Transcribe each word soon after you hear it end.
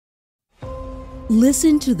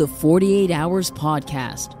Listen to the 48 Hours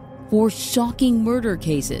podcast for shocking murder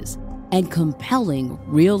cases and compelling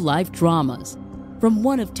real-life dramas from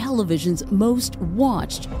one of television's most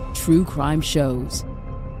watched true crime shows.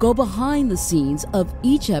 Go behind the scenes of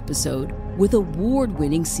each episode with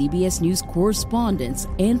award-winning CBS News correspondents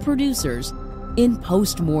and producers in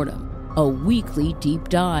Postmortem, a weekly deep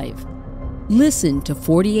dive. Listen to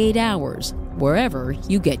 48 Hours wherever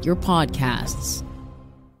you get your podcasts.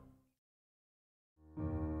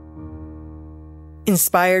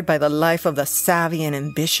 Inspired by the life of the savvy and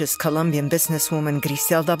ambitious Colombian businesswoman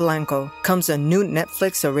Griselda Blanco comes a new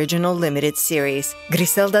Netflix original limited series.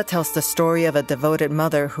 Griselda tells the story of a devoted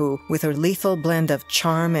mother who, with her lethal blend of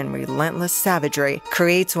charm and relentless savagery,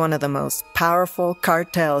 creates one of the most powerful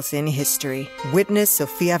cartels in history. Witness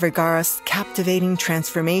Sofia Vergara's captivating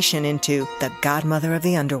transformation into the godmother of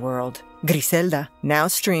the underworld. Griselda, now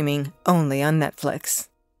streaming only on Netflix.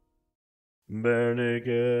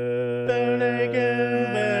 Barenaked, Barenaked,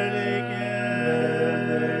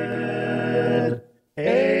 Barenaked,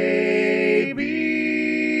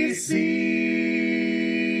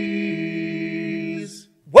 ABCs.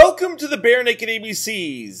 Welcome to the Barenaked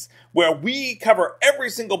ABCs, where we cover every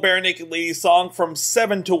single Barenaked Lady song from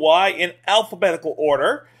 7 to Y in alphabetical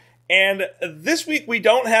order. And this week we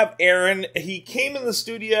don't have Aaron. He came in the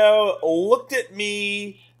studio, looked at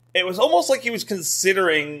me. It was almost like he was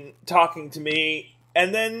considering talking to me,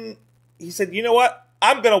 and then he said, you know what,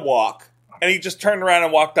 I'm going to walk. And he just turned around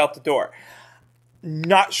and walked out the door.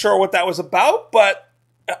 Not sure what that was about, but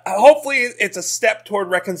hopefully it's a step toward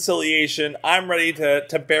reconciliation. I'm ready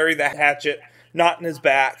to bury the hatchet, not in his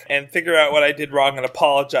back, and figure out what I did wrong and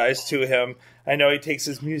apologize to him. I know he takes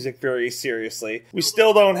his music very seriously. We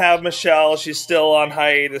still don't have Michelle. She's still on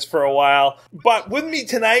hiatus for a while. But with me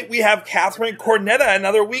tonight, we have Katherine Cornetta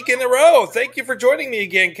another week in a row. Thank you for joining me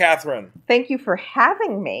again, Katherine. Thank you for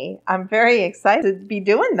having me. I'm very excited to be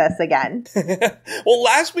doing this again. Well,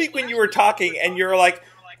 last week when you were talking and you were like,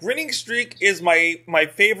 Grinning Streak is my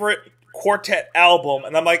favorite quartet album.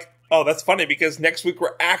 And I'm like, oh, that's funny because next week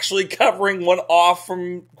we're actually covering one off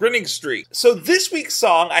from Grinning Streak. So this week's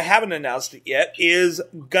song, I haven't announced it yet, is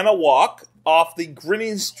Gonna Walk off the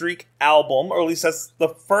Grinning Streak album, or at least that's the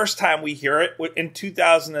first time we hear it in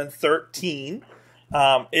 2013.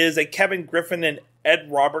 It is a Kevin Griffin and Ed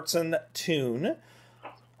Robertson tune.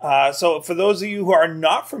 So for those of you who are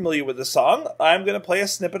not familiar with the song, I'm going to play a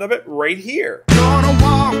snippet of it right here. Gonna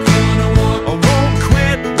walk, I won't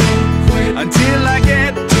quit until I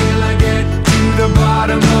get to the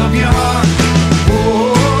bottom of your heart.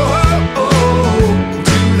 Oh,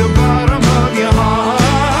 to the bottom of your heart.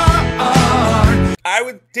 I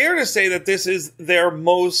would dare to say that this is their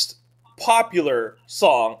most popular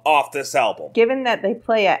song off this album. Given that they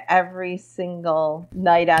play it every single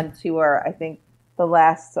night on tour, I think the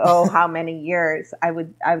last, how many years, I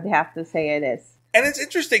would have to say it is. And it's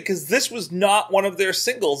interesting because this was not one of their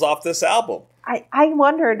singles off this album. I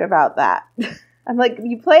wondered about that. I'm like,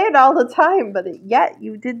 you play it all the time, but yet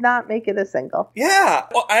you did not make it a single. Yeah.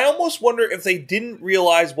 Well, I almost wonder if they didn't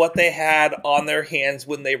realize what they had on their hands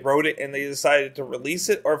when they wrote it and they decided to release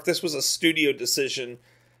it, or if this was a studio decision.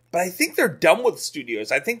 But I think they're done with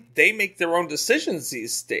studios. I think they make their own decisions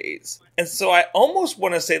these days. And so I almost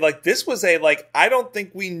want to say, like, this was I don't think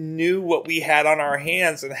we knew what we had on our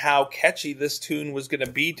hands and how catchy this tune was going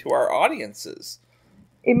to be to our audiences.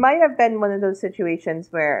 It might have been one of those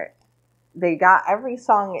situations where they got every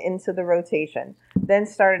song into the rotation, then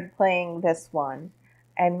started playing this one,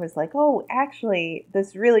 and was like, oh, actually,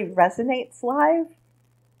 this really resonates live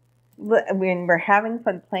when we're having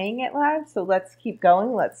fun playing it live. So let's keep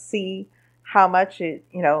going. Let's see how much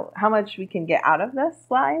how much we can get out of this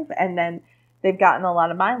live. And then they've gotten a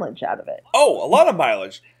lot of mileage out of it. Oh, a lot of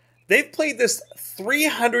mileage. They've played this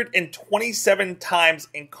 327 times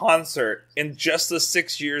in concert in just the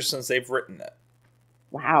 6 years since they've written it.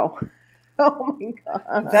 Wow. Oh my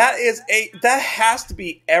God. That has to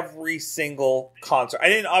be every single concert. I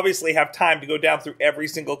didn't obviously have time to go down through every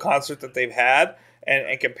single concert that they've had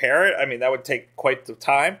and compare it. I mean, that would take quite the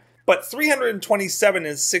time. But 327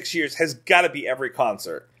 in 6 years has got to be every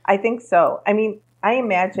concert. I think so. I mean, I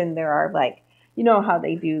imagine there are you know how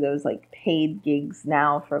they do those paid gigs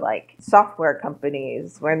now for software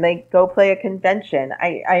companies when they go play a convention.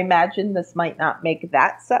 I imagine this might not make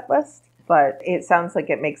that set list, but it sounds like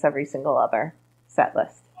it makes every single other set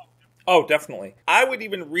list. Oh, definitely. I would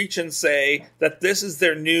even reach and say that this is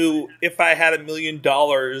their new If I Had $1 Million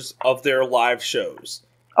of their live shows.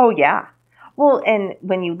 Oh, yeah. Well, and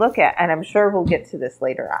when you look at, and I'm sure we'll get to this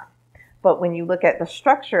later on, but when you look at the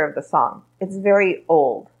structure of the song, it's very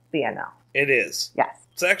old BNL. It is. Yes.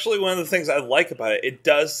 It's actually one of the things I like about it. It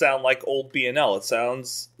does sound like old B&L. It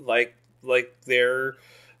sounds like their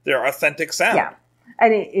authentic sound. Yeah.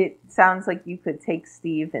 And it sounds like you could take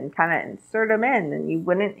Steve and kind of insert him in, and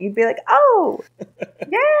you'd be like, oh,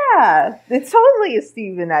 yeah, it's totally a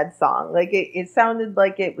Steve and Ed song. Like, it sounded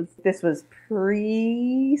like this was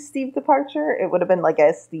pre-Steve departure. It would have been like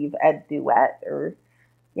a Steve Ed duet, or,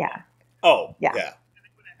 yeah. Oh, yeah.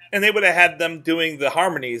 And they would have had them doing the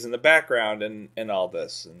harmonies in the background and all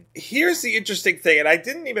this. And here's the interesting thing, and I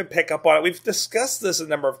didn't even pick up on it. We've discussed this a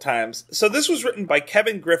number of times. So this was written by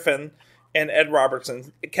Kevin Griffin and Ed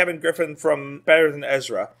Robertson. Kevin Griffin from Better Than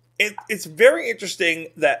Ezra. It's very interesting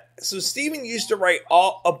that, so Stephen used to write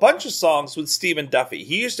a bunch of songs with Stephen Duffy.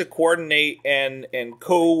 He used to coordinate and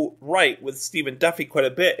co-write with Stephen Duffy quite a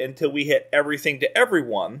bit until we hit Everything to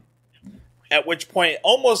Everyone. At which point, it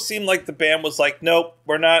almost seemed like the band was like, "Nope,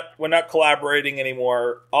 we're not collaborating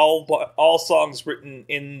anymore. All songs written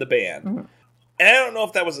in the band." Mm-hmm. And I don't know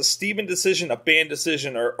if that was a Stephen decision, a band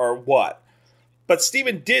decision, or what. But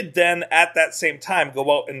Stephen did then, at that same time,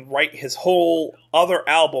 go out and write his whole other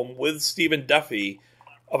album with Stephen Duffy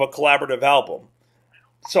of a collaborative album.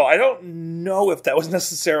 So I don't know if that was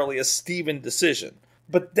necessarily a Stephen decision.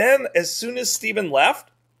 But then, as soon as Stephen left,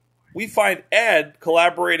 we find Ed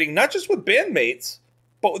collaborating not just with bandmates,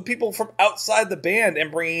 but with people from outside the band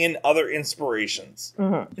and bringing in other inspirations.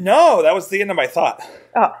 Mm-hmm. No, that was the end of my thought.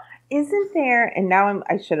 Oh, isn't there, and now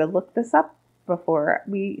I should have looked this up before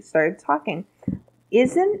we started talking,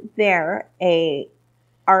 isn't there a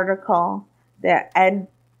article that an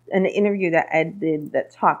interview that Ed did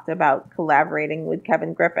that talked about collaborating with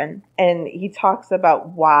Kevin Griffin, and he talks about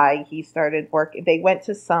why he started working. They went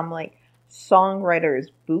to some like songwriters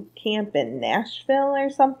boot camp in Nashville or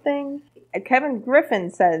something. Kevin Griffin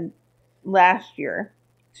said last year,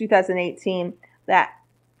 2018, that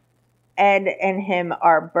Ed and him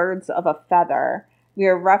are birds of a feather. We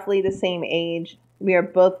are roughly the same age. We are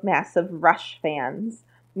both massive Rush fans.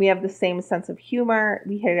 We have the same sense of humor.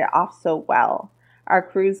 We hit it off so well. Our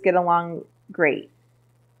crews get along great.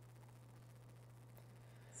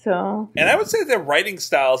 So, and I would say their writing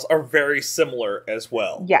styles are very similar as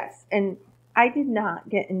well. Yes, and I did not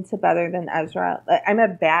get into Better Than Ezra. I'm a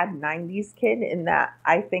bad 90s kid in that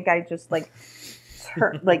I think I just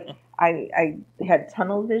I had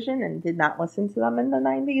tunnel vision and did not listen to them in the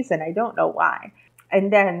 90s, and I don't know why.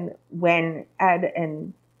 And then when Ed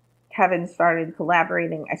and Kevin started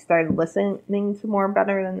collaborating, I started listening to more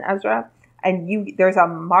Better Than Ezra, and there's a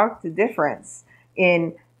marked difference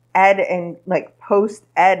in Ed and like post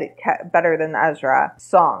Ed Better Than Ezra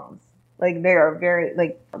songs. Like they are very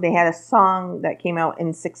they had a song that came out in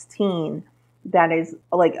 2016 that is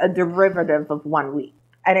like a derivative of 1 Week,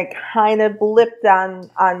 and it kind of blipped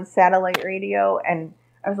on satellite radio, and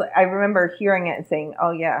I remember hearing it and saying,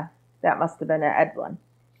 "Oh yeah, that must have been an Ed one."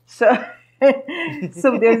 So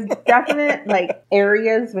there's definite like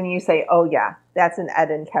areas when you say, "Oh yeah, that's an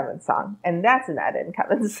Ed and Kevin song," and that's an Ed and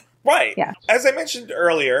Kevin song. Right. Yeah. As I mentioned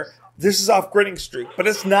earlier, this is off Grinning Streak, but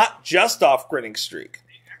it's not just off Grinning Streak.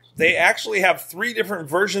 They actually have 3 different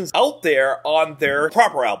versions out there on their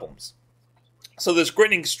proper albums. So there's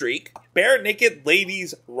Grinning Streak, Barenaked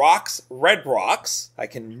Ladies Rocks Red Rocks. I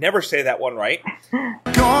can never say that one right.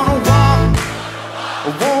 Gonna walk, I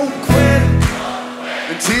won't quit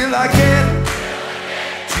until I get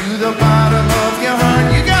to the bottom of your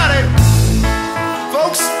heart. You got it.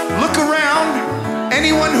 Folks, look around.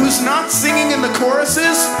 Anyone who's not singing in the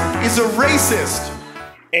choruses is a racist.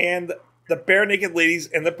 And the Barenaked Ladies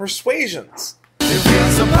and the Persuasions. If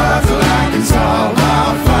it's a puzzle I can solve,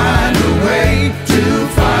 I'll find a way to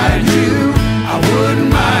find you. I wouldn't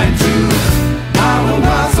mind to. I will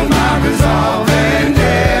muscle my resolve, and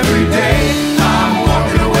every day I'm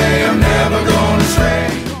walking away, I'm never gonna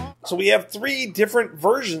stray. So we have 3 different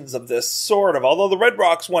versions of this, sort of. Although the Red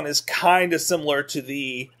Rocks one is kind of similar to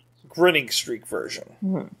the Grinning Streak version.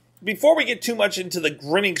 Mm-hmm. Before we get too much into the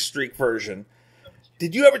Grinning Streak version,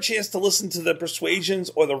 did you have a chance to listen to the Persuasions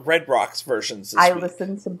or the Red Rocks versions this week?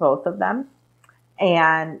 Listened to both of them,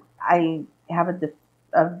 and I have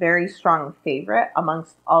a very strong favorite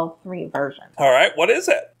amongst all 3 versions. All right, what is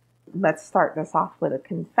it? Let's start this off with a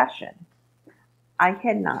confession. I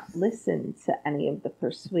had not listened to any of the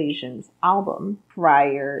Persuasions album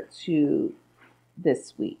prior to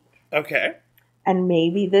this week. Okay. And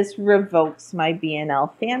maybe this revokes my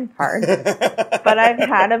B&L fan card, but I've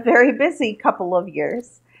had a very busy couple of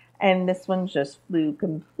years, and this one just flew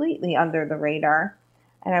completely under the radar.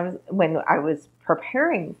 And when I was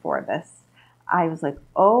preparing for this, I was like,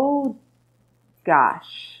 oh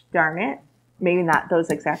gosh, darn it. Maybe not those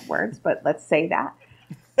exact words, but let's say that.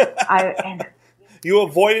 You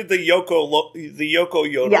avoided the Yoko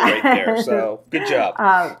Yoda right there, so good job.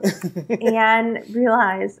 And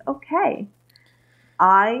realized, okay,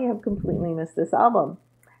 I have completely missed this album.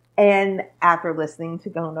 And after listening to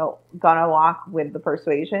Gonna Walk with the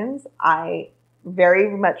Persuasions, I very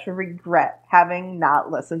much regret having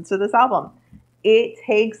not listened to this album. It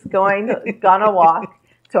takes Gonna Walk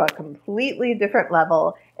to a completely different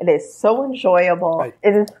level. It is so enjoyable. Right.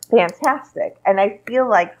 It is fantastic. And I feel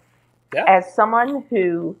like as someone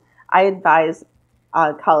who I advise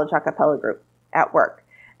a college a cappella group at work,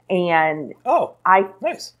 and I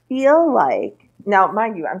feel like, now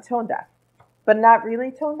mind you, I'm tone deaf, but not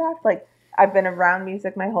really tone deaf. Like, I've been around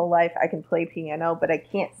music my whole life. I can play piano, but I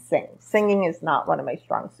can't sing. Singing is not one of my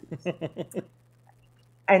strong suits.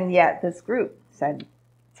 And yet this group said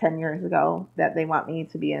 10 years ago that they want me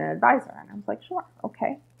to be an advisor. And I was like, sure,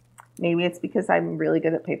 okay. Maybe it's because I'm really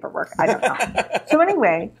good at paperwork. I don't know. So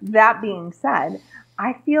anyway, that being said,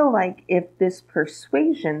 I feel like if this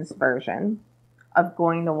Persuasions version of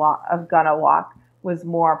Gonna Walk was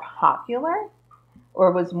more popular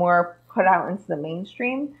or was more put out into the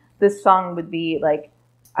mainstream, this song would be like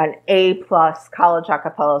an A+ college a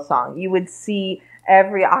cappella song. You would see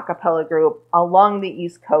every a cappella group along the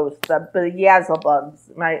East Coast, the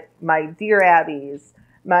Beelzebugs, my Dear Abbeys,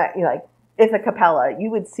 like Ithaca, you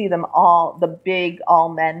would see them all, the big all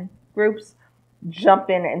men groups, jump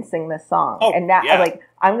in and sing this song. And that, like,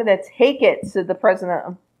 I'm going to take it to the president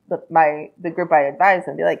of the group I advise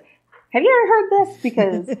and be like, have you ever heard this?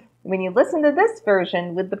 Because when you listen to this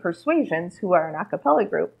version with the Persuasions, who are an a cappella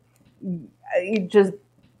group,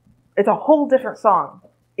 it's a whole different song.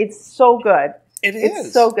 It's so good.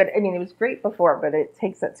 It's so good. I mean, it was great before, but it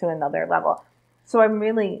takes it to another level. So I'm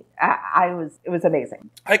really, it was amazing.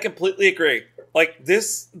 I completely agree. Like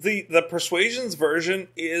the Persuasions version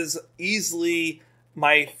is easily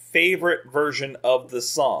my favorite version of the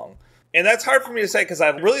song. And that's hard for me to say because I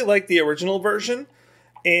really like the original version.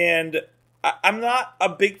 And I'm not a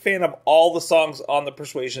big fan of all the songs on the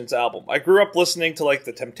Persuasions album. I grew up listening to like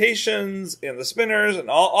the Temptations and the Spinners and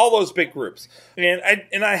all those big groups.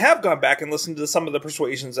 And I have gone back and listened to some of the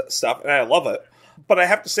Persuasions stuff, and I love it. But I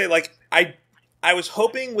have to say, like, I was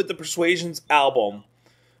hoping with the Persuasions album,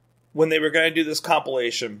 when they were going to do this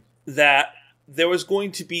compilation, that they were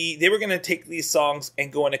going to take these songs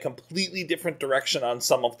and go in a completely different direction on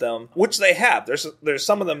some of them, which they have. There's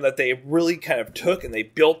some of them that they really kind of took and they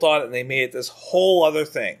built on and they made it this whole other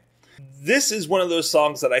thing. This is one of those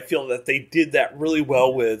songs that I feel that they did that really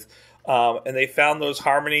well with, and they found those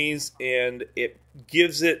harmonies, and it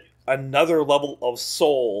gives it another level of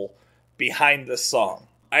soul behind this song.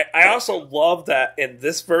 I also love that in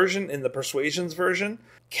this version, in the Persuasions version,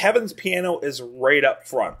 Kevin's piano is right up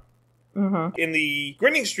front. Mm-hmm. In the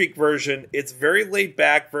Grinning Streak version, it's very laid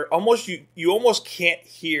back. You almost can't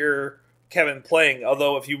hear Kevin playing,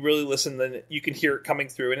 although if you really listen, then you can hear it coming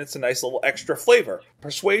through, and it's a nice little extra flavor.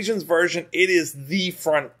 Persuasions version, it is the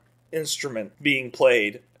front instrument being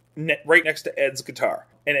played right next to Ed's guitar.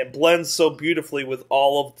 And it blends so beautifully with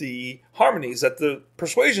all of the harmonies that the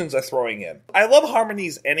Persuasions are throwing in. I love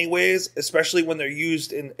harmonies anyways, especially when they're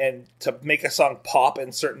used and to make a song pop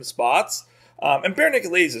in certain spots. And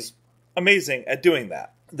Barenaked Ladies is amazing at doing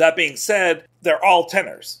that. That being said, they're all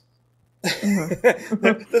tenors.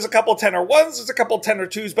 Mm-hmm. There's a couple tenor ones, there's a couple tenor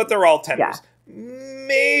twos, but they're all tenors. Yeah.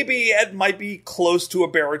 Maybe Ed might be close to a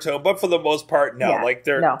baritone, but for the most part, no. Yeah, like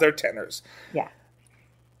they're tenors. Yeah.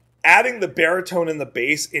 Adding the baritone and the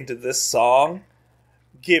bass into this song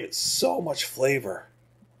gave it so much flavor.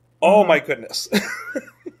 Oh my goodness.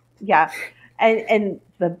 Yeah. And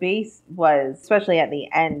the bass was, especially at the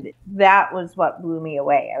end, that was what blew me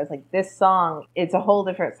away. I was like, this song, it's a whole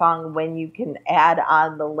different song when you can add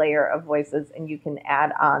on the layer of voices and you can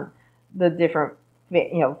add on the different,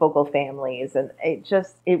 vocal families. And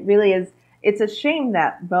it really is, it's a shame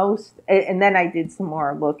that most, and then I did some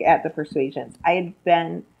more look at the Persuasions. I had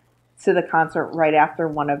been to the concert right after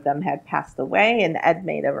one of them had passed away, and Ed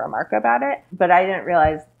made a remark about it, but I didn't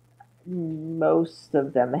realize most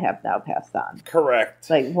of them have now passed on. Correct.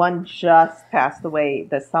 Like one just passed away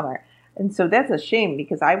this summer. And so that's a shame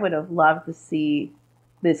because I would have loved to see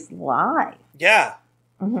this live. Yeah.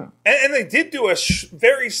 Mm-hmm. And they did do a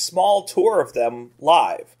very small tour of them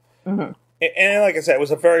live. Mm-hmm. And like I said, it was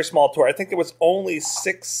a very small tour. I think it was only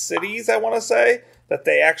 6 cities, I want to say, that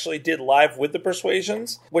they actually did live with the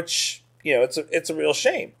Persuasions, which, it's a real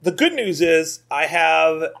shame. The good news is I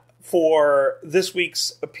have, for this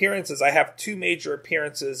week's appearances, I have 2 major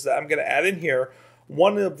appearances that I'm going to add in here,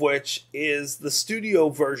 one of which is the studio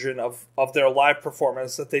version of their live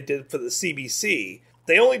performance that they did for the CBC.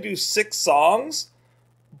 They only do 6 songs,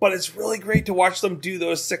 but it's really great to watch them do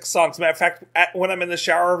those 6 songs. Matter of fact, when I'm in the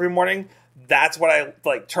shower every morning, that's what I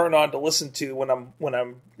like turn on to listen to when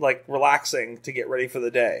I'm like relaxing to get ready for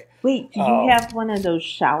the day. Wait, do you have one of those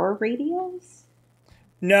shower radios?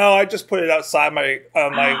 No, I just put it outside my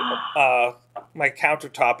my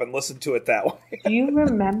countertop and listen to it that way. Do you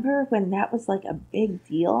remember when that was like a big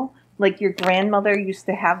deal? Like your grandmother used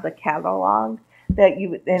to have the catalog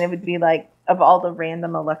and it would be like of all the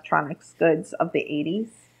random electronics goods of the 80s.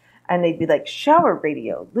 And they'd be like, shower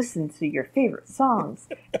radio, listen to your favorite songs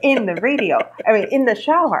in the radio. I mean, in the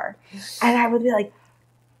shower. And I would be like,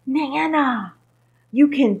 Nana, you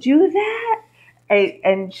can do that?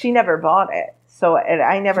 And she never bought it. So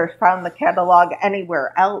I never found the catalog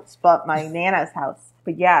anywhere else but my Nana's house.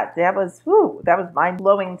 But yeah, that was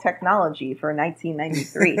mind-blowing technology for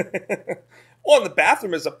 1993. Well, and the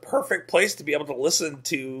bathroom is a perfect place to be able to listen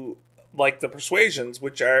to like the Persuasions,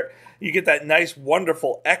 which are, you get that nice,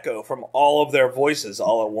 wonderful echo from all of their voices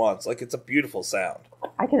all at once. Like, it's a beautiful sound.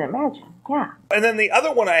 I can imagine, yeah. And then the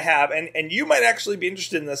other one I have, and you might actually be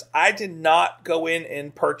interested in this, I did not go in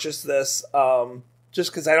and purchase this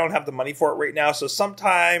just because I don't have the money for it right now. So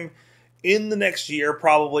sometime in the next year,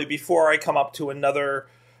 probably before I come up to another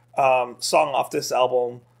song off this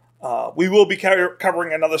album, we will be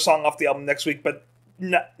covering another song off the album next week, but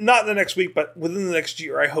not the next week, but within the next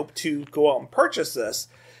year, I hope to go out and purchase this.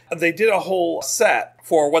 They did a whole set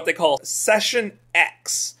for what they call Session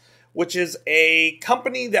X, which is a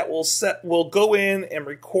company that will go in and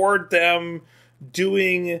record them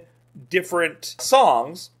doing different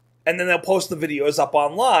songs, and then they'll post the videos up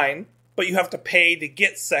online, but you have to pay to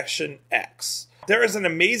get Session X. There is an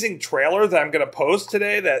amazing trailer that I'm going to post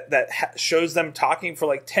today that shows them talking for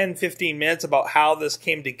like 10-15 minutes about how this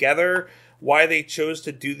came together, why they chose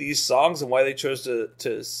to do these songs, and why they chose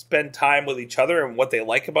to spend time with each other and what they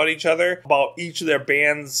like about each other, about each of their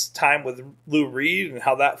band's time with Lou Reed and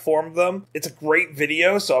how that formed them. It's a great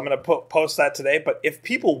video, so I'm going to post that today. But if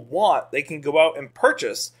people want, they can go out and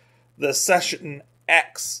purchase the Session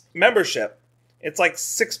X membership. It's like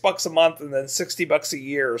 $6 a month and then $60 a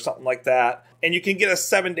year or something like that. And you can get a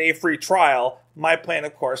 7-day free trial. My plan,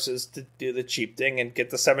 of course, is to do the cheap thing and get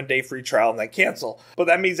the 7-day free trial and then cancel. But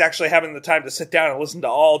that means actually having the time to sit down and listen to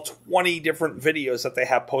all 20 different videos that they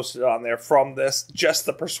have posted on there from just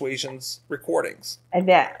the Persuasions recordings. And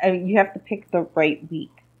you have to pick the right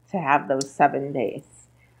week to have those 7 days.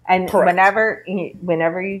 And Correct.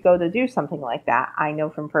 whenever you go to do something like that, I know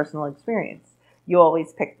from personal experience, you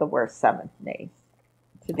always pick the worst 7 days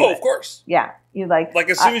to do it. Of course. Yeah. You like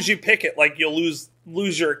as soon as you pick it, like you'll lose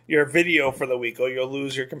your video for the week, or you'll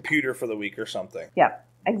lose your computer for the week or something. Yeah,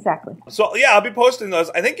 exactly. So yeah, I'll be posting those.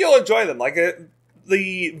 I think you'll enjoy them. Like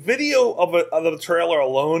the video of the trailer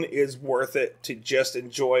alone is worth it to just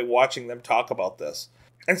enjoy watching them talk about this.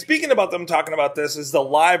 And speaking about them talking about this is the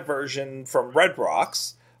live version from Red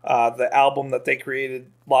Rocks, the album that they created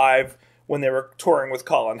live when they were touring with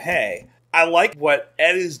Colin Hay. I like what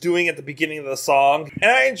Ed is doing at the beginning of the song, and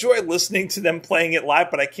I enjoy listening to them playing it live,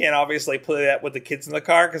 but I can't obviously play that with the kids in the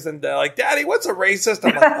car, because then they're like, Daddy, what's a racist?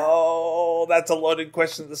 I'm like, oh, that's a loaded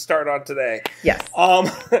question to start on today. Yes.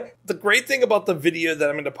 The great thing about the video that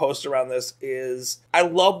I'm going to post around this is I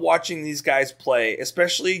love watching these guys play,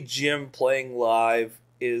 especially Jim playing live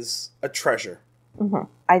is a treasure. Mm-hmm.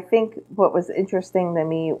 I think what was interesting to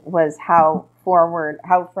me was how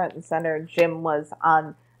front and center Jim was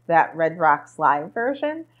on that Red Rocks live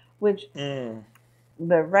version, which the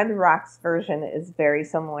Red Rocks version is very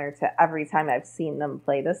similar to every time I've seen them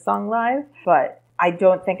play this song live, but I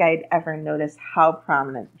don't think I'd ever noticed how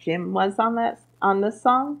prominent Jim was on this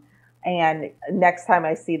song. And next time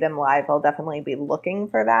I see them live, I'll definitely be looking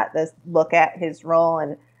for that, look at his role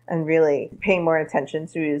and really pay more attention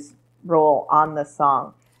to his role on the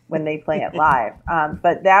song when they play it live.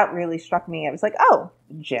 But that really struck me. I was like, oh,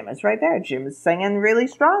 Jim is right there. Jim is singing really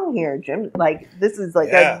strong here. Jim, this is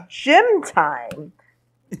a Jim time.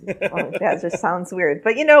 Oh, that just sounds weird,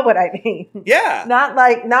 but you know what I mean. Yeah.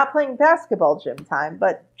 Not playing basketball Jim time,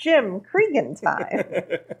 but Jim Cregan time.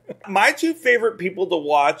 My two favorite people to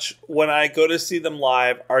watch when I go to see them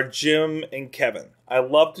live are Jim and Kevin. I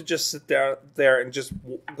love to just sit there and just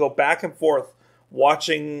go back and forth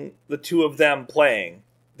watching the two of them playing,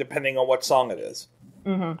 depending on what song it is.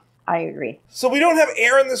 Mm-hmm. I agree. So we don't have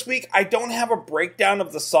Aaron this week. I don't have a breakdown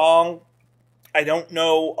of the song. I don't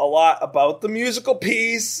know a lot about the musical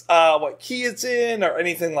piece, what key it's in, or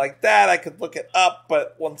anything like that. I could look it up,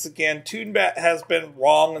 but once again, TuneBat has been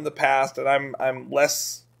wrong in the past, and I'm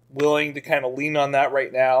less willing to kind of lean on that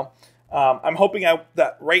right now. I'm hoping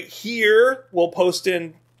that right here we'll post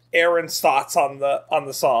in Aaron's thoughts on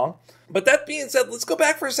the song. But that being said, let's go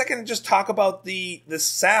back for a second and just talk about the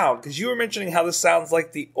sound, because you were mentioning how this sounds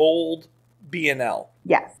like the old B&L.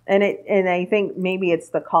 Yes, and I think maybe it's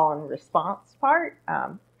the call and response part.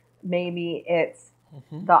 Maybe it's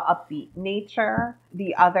the upbeat nature.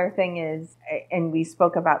 The other thing is, and we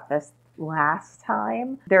spoke about this last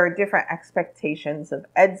time, there are different expectations of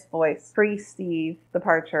Ed's voice pre-Steve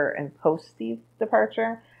departure and post-Steve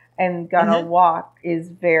departure. And Gonna Walk is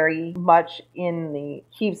very much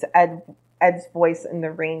keeps Ed's voice in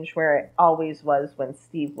the range where it always was when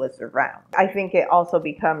Steve was around. I think it also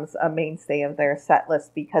becomes a mainstay of their set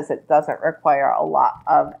list because it doesn't require a lot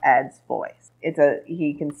of Ed's voice.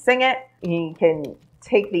 He can sing it, he can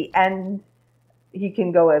take the end, he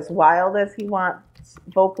can go as wild as he wants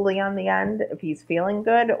vocally on the end if he's feeling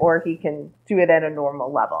good, or he can do it at a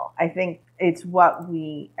normal level. I think it's what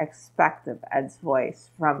we expect of Ed's voice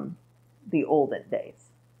from the olden days.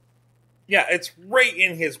 Yeah, it's right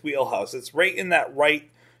in his wheelhouse. It's right in that right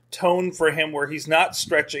tone for him where he's not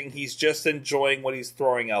stretching, he's just enjoying what he's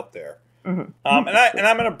throwing out there. And I'm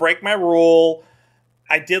going to break my rule.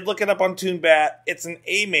 I did look it up on TuneBat. It's an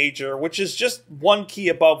A major, which is just one key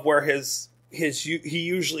above where he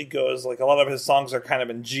usually goes. Like, a lot of his songs are kind of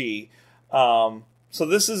in G. So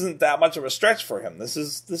this isn't that much of a stretch for him. This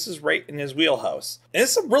is right in his wheelhouse. And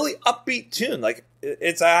it's a really upbeat tune. Like,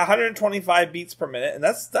 it's 125 beats per minute, and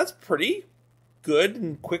that's pretty good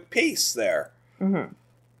and quick pace there.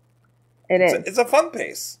 It's a fun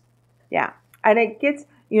pace. Yeah. And it gets,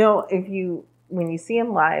 when you see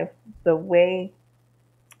him live, the way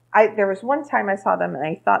there was one time I saw them and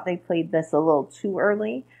I thought they played this a little too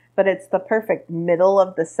early, but it's the perfect middle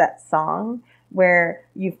of the set song where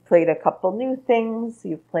you've played a couple new things,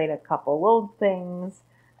 you've played a couple old things,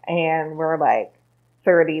 and we're like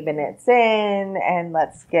 30 minutes in, and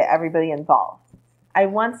let's get everybody involved.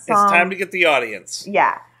 It's time to get the audience.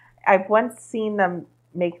 Yeah. I've once seen them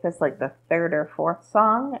make this like the third or fourth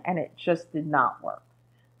song, and it just did not work.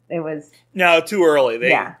 It was... No, too early.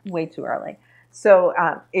 Way too early. So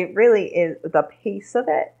it really is, the pace of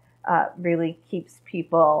it really gets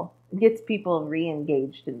people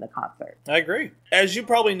re-engaged in the concert. I agree. As you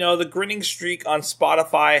probably know, the Grinning Streak on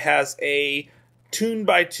Spotify has a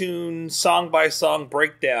tune-by-tune, song-by-song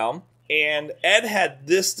breakdown. And Ed had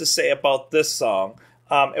this to say about this song.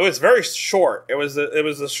 It was very short. It was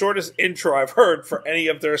the shortest intro I've heard for any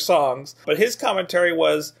of their songs. But his commentary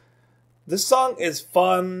was, this song is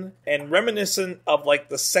fun and reminiscent of like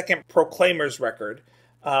the second Proclaimers record.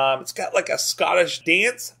 It's got like a Scottish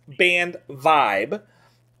dance band vibe.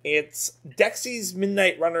 It's Dexy's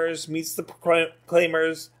Midnight Runners meets the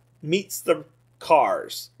Proclaimers meets the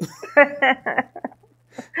Cars. Okay.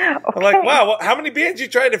 I'm like, wow, how many bands you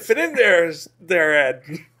trying to fit in there, Ed?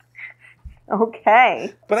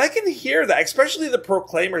 Okay. But I can hear that, especially the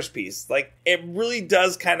Proclaimers piece. Like, it really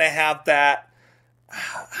does kind of have that,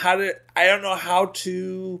 I don't know how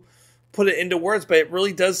to put it into words, but it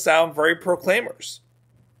really does sound very Proclaimers.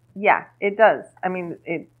 Yeah, it does. I mean,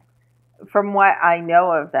 from what I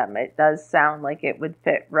know of them, it does sound like it would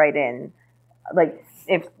fit right in. Like,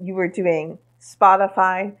 if you were doing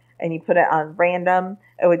Spotify and you put it on random,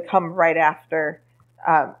 it would come right after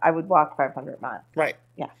I Would Walk 500 Miles. Right.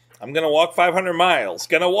 Yeah. I'm going to walk 500 miles.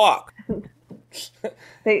 Gonna walk.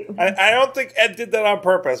 I don't think Ed did that on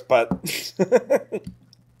purpose, but...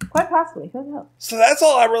 Quite possibly. Who knows? So that's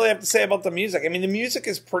all I really have to say about the music. I mean, the music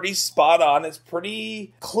is pretty spot on. It's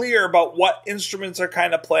pretty clear about what instruments are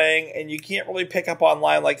kind of playing, and you can't really pick up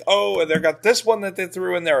online like, oh, they got this one that they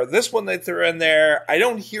threw in there, or this one they threw in there. I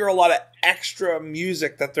don't hear a lot of extra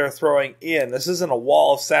music that they're throwing in. This isn't a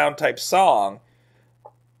wall of sound type song.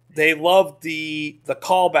 They love the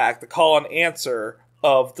callback, the call and answer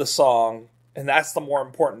of the song, and that's the more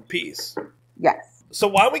important piece. Yes. So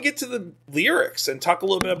why don't we get to the lyrics and talk a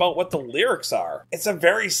little bit about what the lyrics are? It's a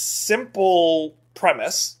very simple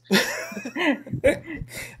premise.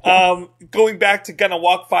 Going back to Gonna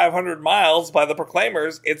Walk 500 Miles by the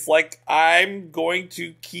Proclaimers, it's like I'm going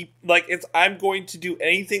to do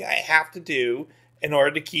anything I have to do in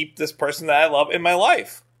order to keep this person that I love in my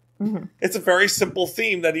life. Mm-hmm. It's a very simple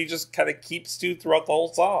theme that he just kind of keeps to throughout the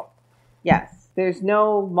whole song. Yes. There's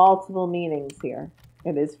no multiple meanings here.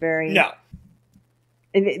 It is very... No.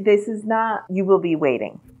 This is not You Will Be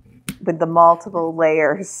Waiting with the multiple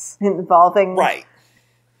layers involving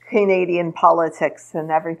Canadian politics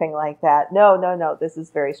and everything like that. No. This is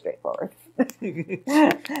very straightforward.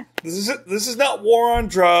 This is not war on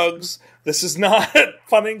drugs. This is not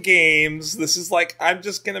fun and games. This is like, I'm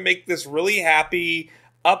just going to make this really happy,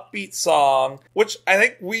 upbeat song, which I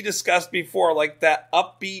think we discussed before. Like, that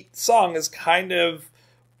upbeat song is kind of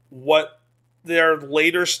what their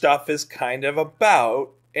later stuff is kind of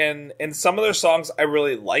about. And some of their songs, I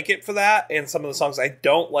really like it for that. And some of the songs, I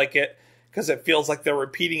don't like it because it feels like they're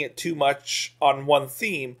repeating it too much on one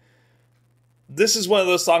theme. This is one of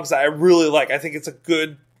those songs that I really like. I think it's a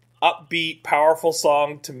good, upbeat, powerful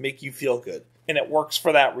song to make you feel good. And it works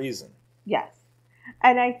for that reason. Yes.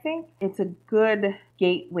 And I think it's a good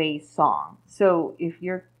gateway song. So if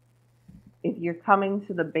you're coming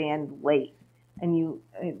to the band late and you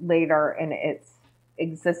later in its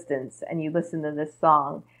existence and you listen to this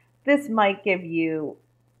song, this might give you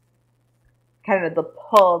kind of the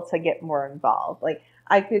pull to get more involved. Like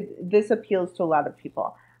this appeals to a lot of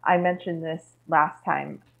people. I mentioned this last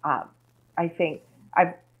time. I think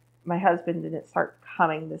my husband didn't start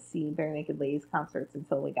coming to see Barenaked Ladies concerts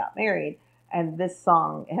until we got married. And this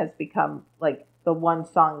song has become like the one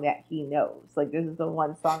song that he knows. Like this is the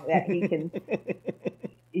one song that he can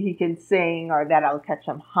he can sing, or that I'll catch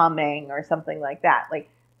him humming or something like that. Like,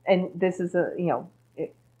 and this is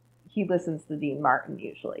he listens to Dean Martin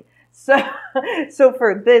usually. So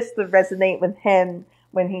for this to resonate with him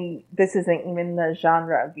when this isn't even the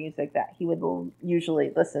genre of music that he would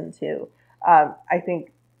usually listen to, I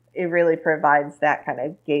think it really provides that kind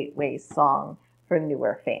of gateway song for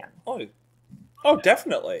newer fans. Oh,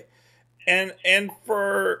 definitely. And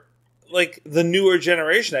for like the newer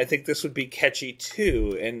generation, I think this would be catchy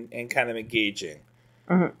too and kind of engaging.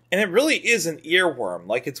 Mm-hmm. And it really is an earworm.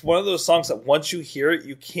 Like it's one of those songs that once you hear it,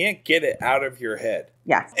 you can't get it out of your head.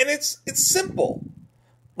 Yes. And it's simple.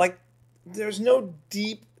 Like there's no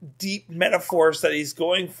deep metaphors that he's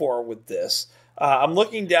going for with this. I'm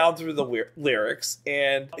looking down through the lyrics,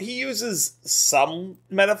 and he uses some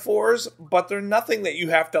metaphors, but they're nothing that you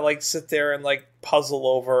have to like sit there and like puzzle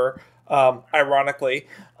over, ironically,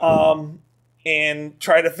 and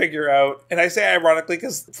try to figure out. And I say ironically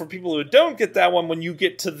because for people who don't get that one, when you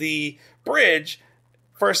get to the bridge,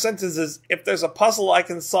 first sentence is, if there's a puzzle I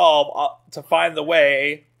can solve to find the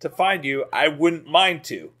way to find you, I wouldn't mind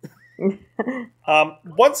to.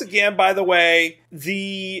 Once again, by the way,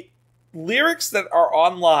 the lyrics that are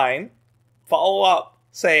online follow up,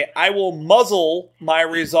 say, I will muzzle my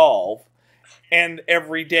resolve, and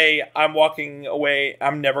every day I'm walking away,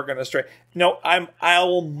 I'm never going to stray. No, I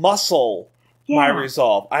will muscle my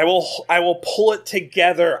resolve. I will pull it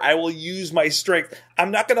together. I will use my strength.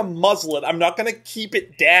 I'm not going to muzzle it. I'm not going to keep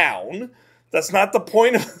it down. That's not the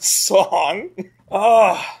point of the song.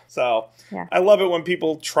 So I love it when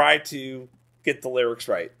people try to get the lyrics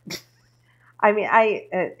right. I mean,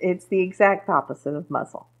 it's the exact opposite of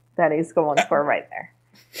muzzle that he's going for right there.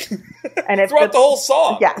 And if throughout the whole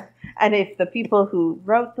song. Yeah. And if the people who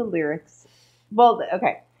wrote the lyrics,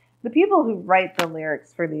 the people who write the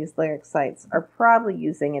lyrics for these lyric sites are probably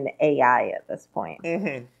using an AI at this point.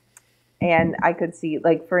 Mm-hmm. And I could see,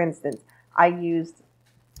 like, for instance, I used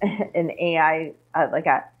an AI,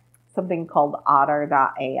 something called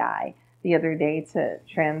Otter.ai the other day to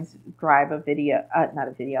transcribe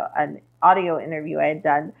an audio interview I had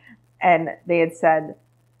done, and they had said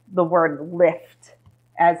the word lift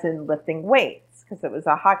as in lifting weights because it was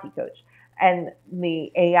a hockey coach, and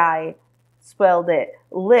the AI spelled it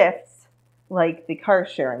lifts like the car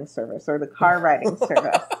sharing service or the car riding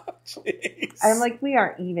service. And I'm like, we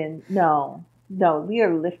aren't even we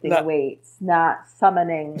are lifting weights, not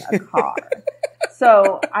summoning a car.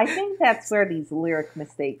 So I think that's where these lyric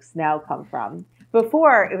mistakes now come from.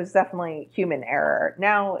 Before, it was definitely human error.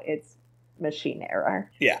 Now it's machine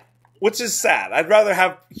error. Yeah, which is sad. I'd rather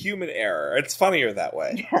have human error. It's funnier that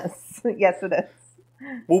way. Yes, it is.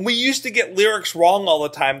 When we used to get lyrics wrong all the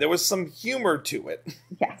time, there was some humor to it.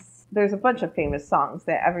 Yes. There's a bunch of famous songs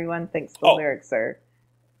that everyone thinks the lyrics are,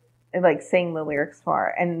 like, saying the lyrics for.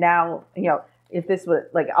 And now, if this was,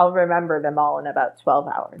 like, I'll remember them all in about 12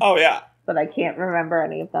 hours. Oh, yeah. But I can't remember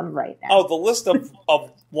any of them right now. Oh, the list of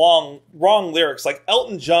wrong lyrics. Like,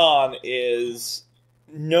 Elton John is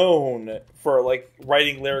known for, like,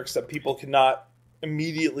 writing lyrics that people cannot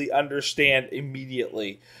immediately understand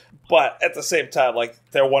immediately. But at the same time, like,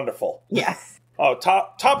 they're wonderful. Yes. Oh,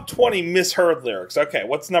 top 20 misheard lyrics. Okay,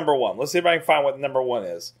 what's number one? Let's see if I can find what number one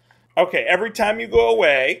is. Okay, every time you go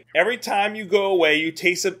away, you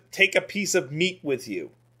take a piece of meat with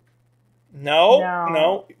you. No.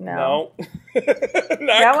 That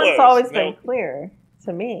one's always been clear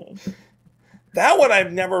to me. That one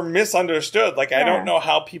I've never misunderstood. Like, I don't know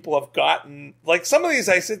how people have gotten... Like, some of these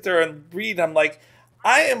I sit there and read, I'm like,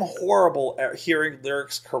 I am horrible at hearing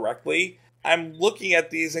lyrics correctly. I'm looking at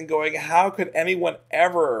these and going, how could anyone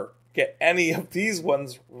ever get any of these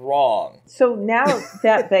ones wrong? So now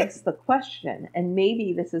that begs the question, and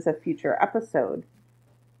maybe this is a future episode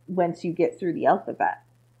once you get through the alphabet.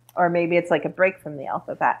 Or maybe it's like a break from the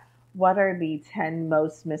alphabet. What are the 10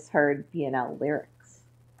 most misheard BNL lyrics?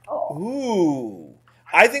 Oh. Ooh.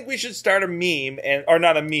 I think we should start a meme, or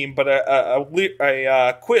not a meme, but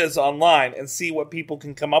a quiz online and see what people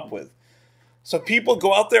can come up with. So people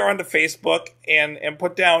go out there onto Facebook and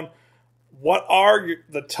put down what are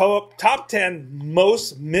the top 10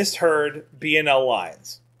 most misheard BNL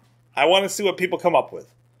lines. I want to see what people come up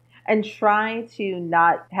with. And try to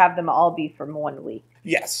not have them all be from 1 week.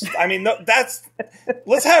 Yes. I mean,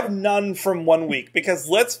 let's have none from 1 week, because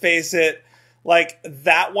let's face it, like,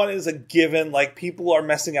 that one is a given. Like, people are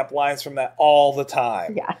messing up lines from that all the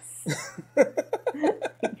time. Yes.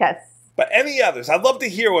 Yes. But any others? I'd love to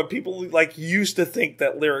hear what people like used to think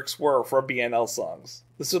that lyrics were for BNL songs.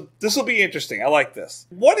 This will be interesting. I like this.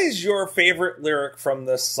 What is your favorite lyric from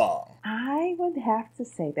this song? I would have to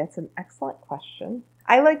say that's an excellent question.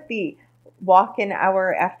 I like the walk in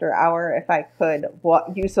hour after hour. If I could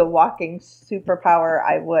use a walking superpower,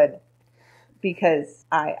 I would. Because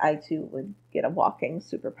I too would get a walking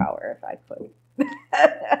superpower if I could.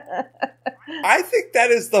 I think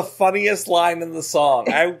that is the funniest line in the song.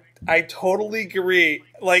 I totally agree.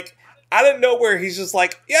 Like, out of nowhere, he's just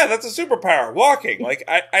like, yeah, that's a superpower, walking. Like,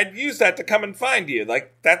 I'd use that to come and find you.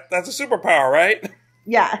 Like, that's a superpower, right?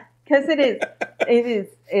 Yeah, because it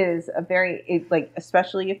is a very, like,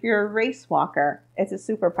 especially if you're a race walker, it's a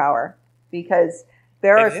superpower. Because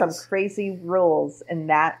there are some crazy rules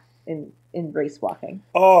in race walking.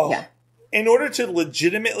 Oh, yeah. In order to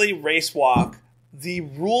legitimately race walk, the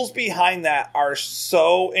rules behind that are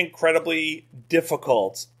so incredibly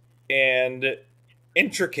difficult and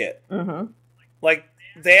intricate. Mm-hmm. Like,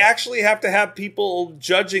 they actually have to have people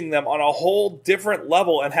judging them on a whole different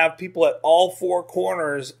level and have people at all four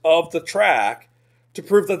corners of the track to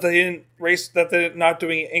prove that they didn't race, that they're not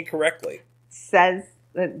doing it incorrectly. Says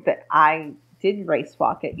that I did race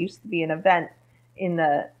walk. It used to be an event in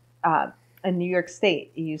New York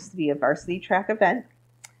State. It used to be a varsity track event.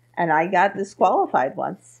 And I got disqualified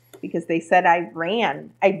once because they said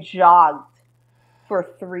I jogged for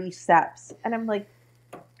 3 steps. And I'm like,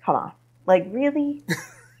 come on. Like, really?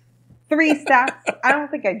 3 steps? I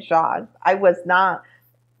don't think I jogged. I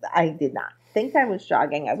did not think I was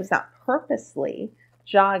jogging. I was not purposely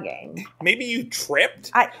jogging. Maybe you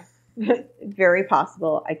tripped? Very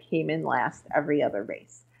possible. I came in last every other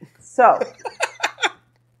race. So...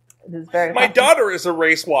 My daughter is a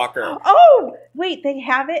race walker. Oh, wait, they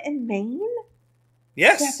have it in Maine?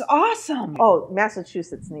 Yes. That's awesome. Oh,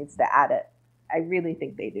 Massachusetts needs to add it. I really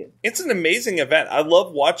think they do. It's an amazing event. I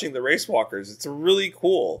love watching the race walkers. It's really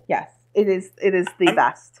cool. Yes, it is the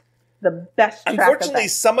best. The best track Unfortunately,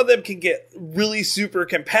 event. some of them can get really super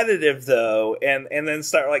competitive, though, and then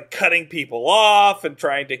start, like, cutting people off and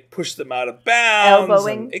trying to push them out of bounds.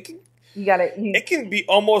 Elbowing. It can be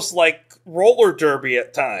almost like roller derby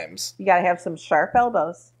at times. You gotta have some sharp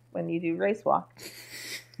elbows when you do race walk.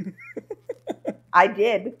 I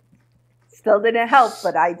did. Still didn't help,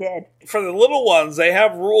 but I did. For the little ones, they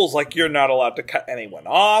have rules like you're not allowed to cut anyone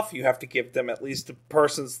off. You have to give them at least a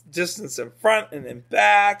person's distance in front and in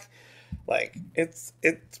back. Like, it's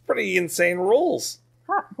pretty insane rules.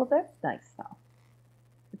 Huh. Well, that's nice though.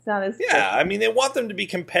 It's not as good. I mean, they want them to be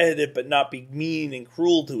competitive but not be mean and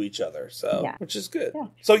cruel to each other, which is good. Yeah.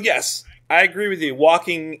 So yes, I agree with you.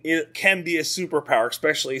 Walking can be a superpower,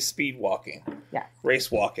 especially speed walking. Yeah. Race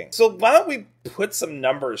walking. So why don't we put some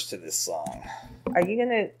numbers to this song? Are you going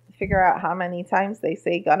to figure out how many times they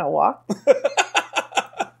say gonna walk?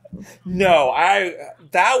 No,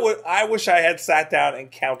 I wish I had sat down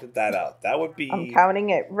and counted that out. That would be... I'm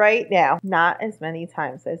counting it right now. Not as many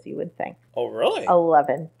times as you would think. Oh, really?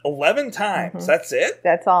 11. 11 times? Mm-hmm. That's it?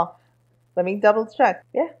 That's all. Let me double check.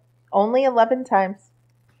 Yeah. Only 11 times.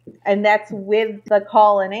 And that's with the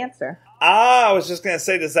call and answer. I was just going to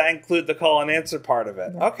say, does that include the call and answer part of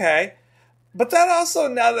it? Yeah. Okay. But that also,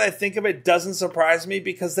 now that I think of it, doesn't surprise me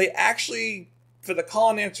because they actually... For the call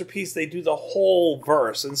and answer piece, they do the whole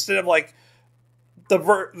verse instead of like the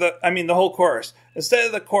whole chorus. Instead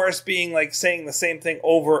of the chorus being like saying the same thing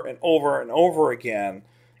over and over and over again,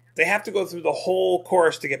 they have to go through the whole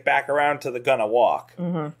chorus to get back around to the gonna walk.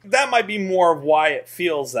 Mm-hmm. That might be more of why it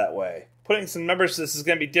feels that way. Putting some numbers to this is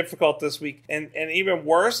going to be difficult this week, and even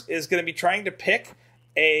worse is going to be trying to pick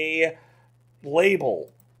a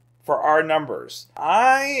label for our numbers.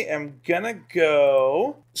 I am gonna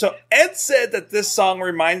go... So Ed said that this song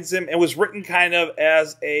reminds him, it was written kind of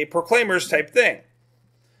as a Proclaimers type thing.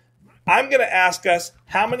 I'm gonna ask us,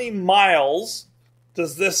 how many miles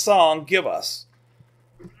does this song give us?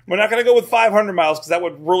 We're not gonna go with 500 miles because that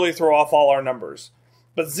would really throw off all our numbers.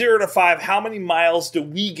 But 0 to 5, how many miles do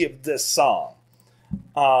we give this song?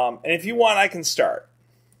 And if you want, I can start.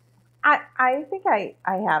 I think I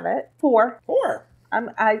have it. 4. 4.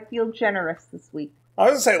 I feel generous this week. I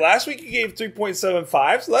was going to say, last week you gave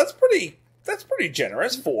 3.75, so that's pretty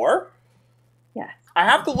generous. 4. Yes. I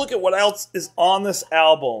have to look at what else is on this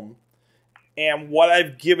album and what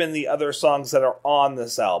I've given the other songs that are on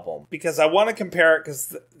this album, because I want to compare it,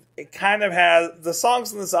 because it kind of has, the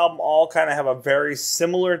songs in this album all kind of have a very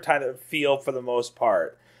similar kind of feel for the most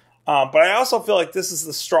part. But I also feel like this is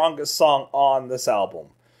the strongest song on this album.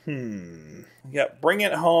 We got Bring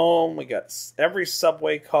It Home. We got Every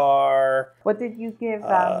Subway Car. What did you give?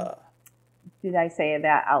 Did I say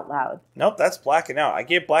that out loud? Nope, that's Blacking Out. I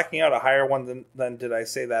gave Blacking Out a higher one than Did I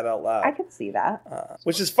Say That Out Loud. I could see that.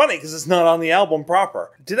 Which is funny because it's not on the album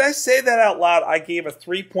proper. Did I Say That Out Loud? I gave a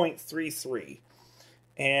 3.33.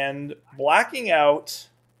 And Blacking Out,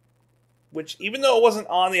 which even though it wasn't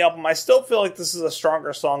on the album, I still feel like this is a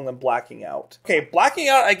stronger song than Blacking Out. Okay, Blacking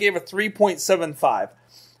Out, I gave a 3.75.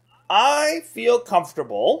 I feel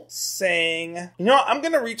comfortable saying, you know what, I'm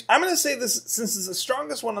going to say this, since it's the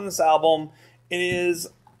strongest one on this album, it is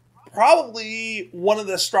probably one of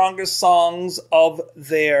the strongest songs of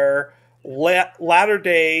their latter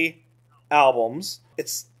day albums.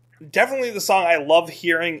 It's definitely the song I love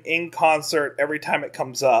hearing in concert every time it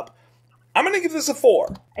comes up. I'm going to give this a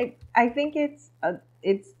 4. I think it's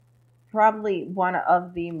probably one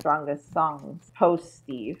of the strongest songs post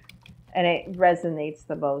Steve. And it resonates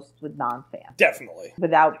the most with non-fans. Definitely.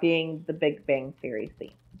 Without being the Big Bang Theory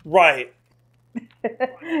theme. Right.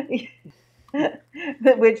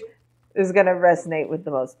 Which is going to resonate with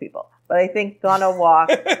the most people. But I think Gonna Walk,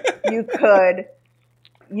 you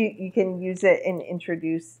can use it and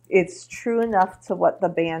introduce, it's true enough to what the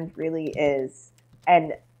band really is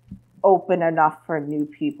and open enough for new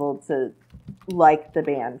people to like the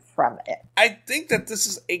band from it. I think that this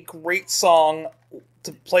is a great song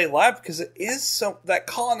to play live because it is so, that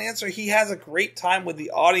call and answer, he has a great time with the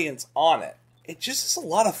audience on it. It just is a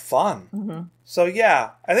lot of fun. Mm-hmm. So yeah,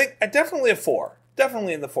 I think definitely a 4.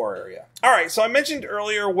 Definitely in the 4 area. All right, so I mentioned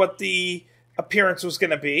earlier what the appearance was going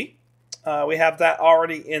to be. We have that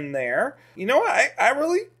already in there. You know what? I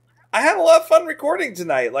had a lot of fun recording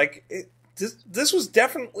tonight. Like this was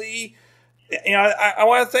definitely, you know, I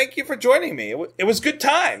want to thank you for joining me. It was good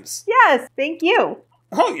times. Yes, thank you.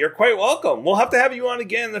 Oh, you're quite welcome. We'll have to have you on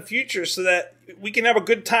again in the future so that we can have a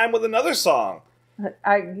good time with another song.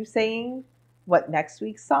 Are you saying what next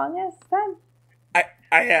week's song is then? I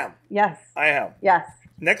am. Yes. I am. Yes.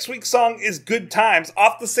 Next week's song is Good Times,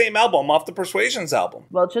 off the same album, off the Persuasions album.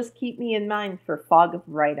 Well, just keep me in mind for Fog of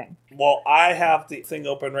Writing. Well, I have the thing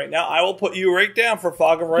open right now. I will put you right down for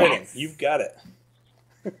Fog of Writing. Yes. You've got it.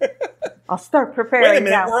 I'll start preparing.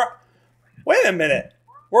 Wait a minute.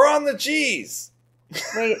 We're on the G's.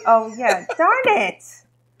 Wait, oh yeah, darn it.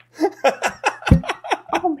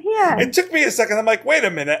 Oh man. It took me a second. I'm like, wait a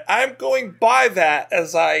minute. I'm going by that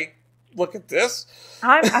as I look at this.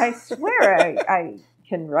 I swear I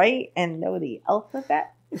can write and know the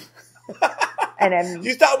alphabet. And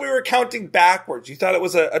you thought we were counting backwards. You thought it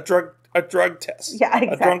was a drug test. Yeah,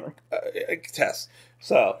 exactly. A test.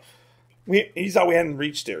 So you thought we hadn't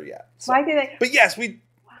reached there yet. So. Why did I? But yes,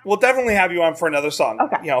 we'll definitely have you on for another song.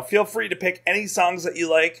 Okay. You know, feel free to pick any songs that you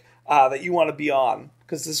like that you want to be on,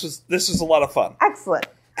 because this was a lot of fun. Excellent.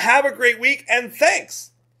 Have a great week and thanks.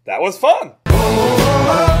 That was fun. To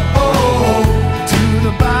the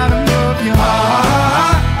bottom of your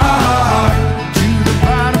heart, to the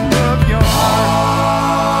bottom of your heart.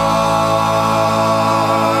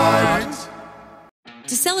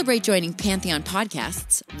 To celebrate joining Pantheon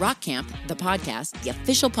Podcasts, Rock Camp, the podcast, the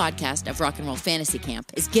official podcast of Rock and Roll Fantasy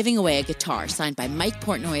Camp, is giving away a guitar signed by Mike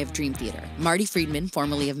Portnoy of Dream Theater, Marty Friedman,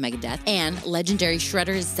 formerly of Megadeth, and legendary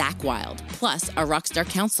shredder Zakk Wylde, plus our rockstar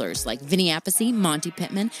counselors like Vinny Appice, Monty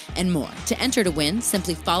Pittman, and more. To enter to win,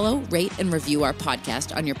 simply follow, rate, and review our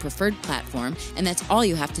podcast on your preferred platform, and that's all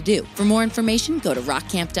you have to do. For more information, go to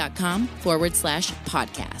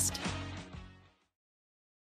rockcamp.com/podcast.